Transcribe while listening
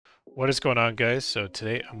What is going on, guys? So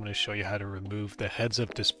today I'm going to show you how to remove the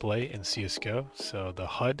heads-up display in CSGO. So the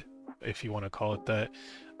HUD, if you want to call it that.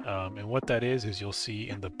 And what that is you'll see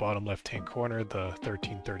in the bottom left-hand corner the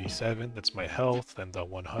 1337, that's my health, then the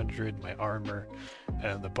 100, my armor,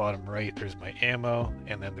 and the bottom right there's my ammo,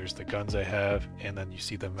 and then there's the guns I have, and then you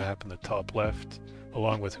see the map in the top left,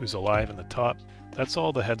 along with who's alive in the top. That's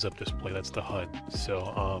all the heads-up display, that's the HUD.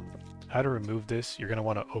 So how to remove this, you're going to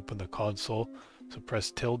want to open the console. So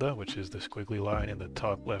press tilde, which is the squiggly line in the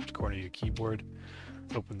top left corner of your keyboard.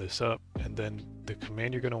 Open this up, and then the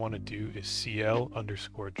command you're going to want to do is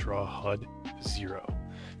cl_draw HUD 0.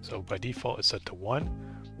 So by default it's set to 1.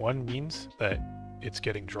 1 means that it's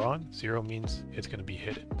getting drawn, 0 means it's going to be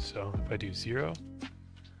hidden. So if I do 0,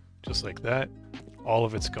 just like that, all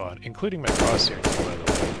of it's gone, including my crosshair too, by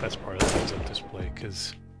the way. That's part of the heads-up display,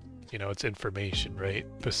 because you know, it's information, right?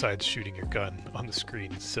 Besides shooting your gun on the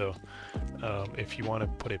screen. So if you want to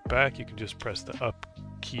put it back, you can just press the up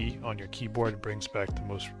key on your keyboard. It brings back the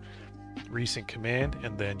most recent command,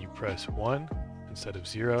 and then you press 1 instead of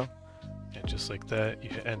 0. And just like that, you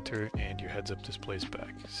hit enter and your heads-up displays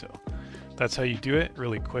back. So that's how you do it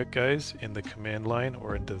really quick, guys, in the command line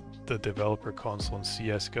or in the developer console in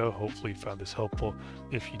CSGO. Hopefully you found this helpful.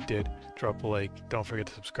 If you did, drop a like. Don't forget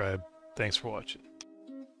to subscribe. Thanks for watching.